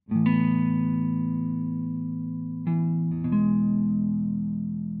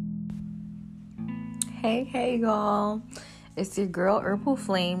Hey, y'all. It's your girl, Herbal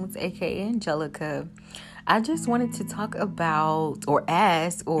Flames, aka Angelica. I just wanted to talk about, or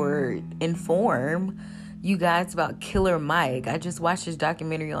ask, or inform you guys about Killer Mike. I just watched this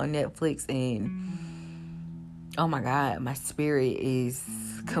documentary on Netflix, and oh my God, my spirit is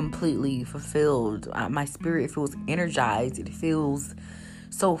completely fulfilled. My spirit feels energized. It feels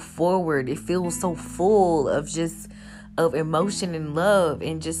so forward. It feels so full of emotion and love,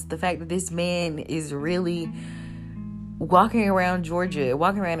 and just the fact that this man is really walking around Georgia,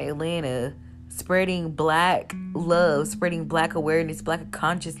 walking around Atlanta, spreading Black love, spreading Black awareness, Black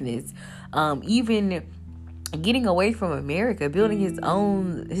consciousness, even getting away from America, building his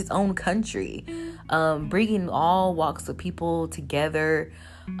own country, bringing all walks of people together,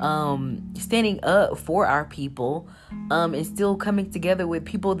 standing up for our people, and still coming together with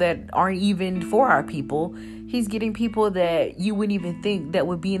people that aren't even for our people. He's getting people that you wouldn't even think that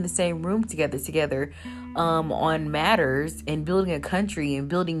would be in the same room together, on matters, and building a country, and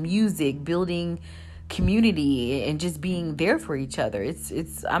building music, building community, and just being there for each other.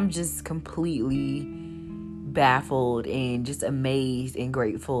 I'm just completely baffled and just amazed and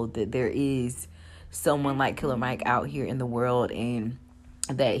grateful that there is someone like Killer Mike out here in the world, and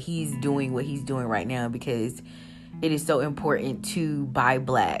that he's doing what he's doing right now, because it is so important to buy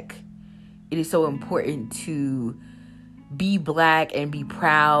Black. It is so important to be Black and be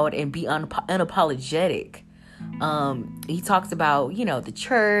proud and be unapologetic. He talks about, the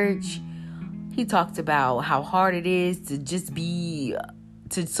church. He talks about how hard it is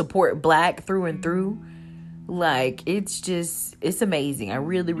to support Black through and through. Like, it's amazing. I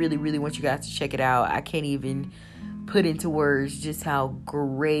really, really, really want you guys to check it out. I can't even put into words just how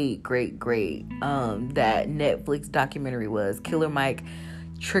great that Netflix documentary was. Killer Mike,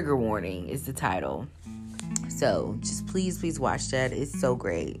 Trigger Warning is the title. So just please watch that. It's so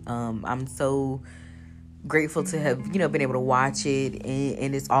great. I'm so grateful to have been able to watch it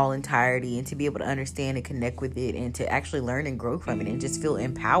in its all entirety, and to be able to understand and connect with it, and to actually learn and grow from it, and just feel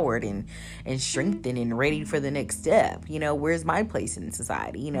empowered and strengthened and ready for the next step. Where's my place in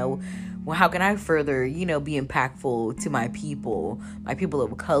society? Well, how can I further be impactful to my people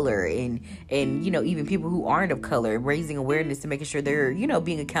of color, and even people who aren't of color, raising awareness and making sure they're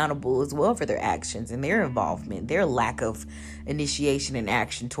being accountable as well for their actions and their involvement, their lack of initiation and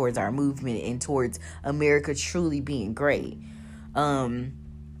action towards our movement and towards America truly being great.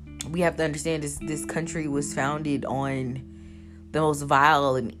 We have to understand this country was founded on the most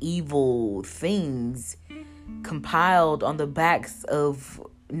vile and evil things compiled on the backs of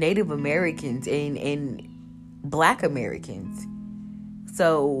Native Americans and Black Americans.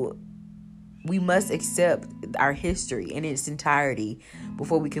 So we must accept our history in its entirety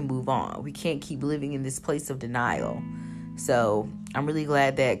before we can move on. We can't keep living in this place of denial. So I'm really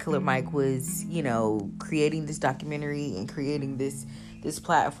glad that Killer Mike was, creating this documentary and creating this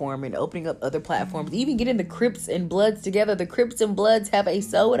platform, and opening up other platforms, even getting the Crips and Bloods together. The Crips and Bloods have a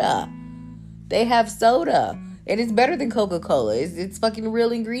soda. They have soda. And it's better than Coca-Cola. It's fucking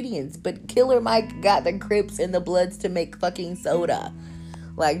real ingredients. But Killer Mike got the Crips and the Bloods to make fucking soda.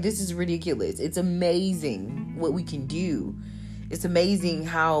 Like, this is ridiculous. It's amazing what we can do. It's amazing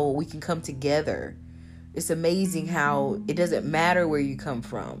how we can come together. It's amazing how it doesn't matter where you come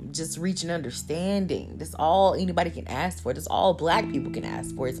from. Just reach an understanding. That's all anybody can ask for. That's all Black people can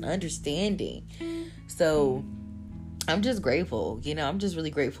ask for. It's an understanding. So I'm just grateful. I'm just really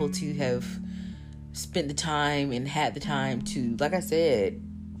grateful to have spent the time and had the time to, like I said,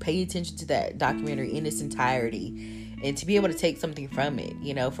 pay attention to that documentary in its entirety, and to be able to take something from it,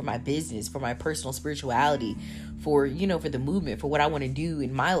 for my business, for my personal spirituality, for the movement, for what I want to do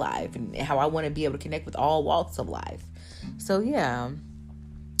in my life, and how I want to be able to connect with all walks of life. So yeah,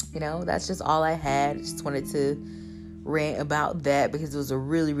 that's just all I had. Just wanted to rant about that, because it was a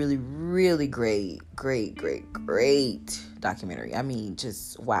really, really, really great documentary. I mean,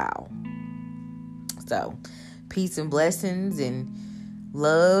 just wow. So, peace and blessings, and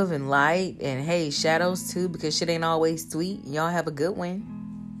love and light, and hey, shadows too, because shit ain't always sweet. Y'all have a good one.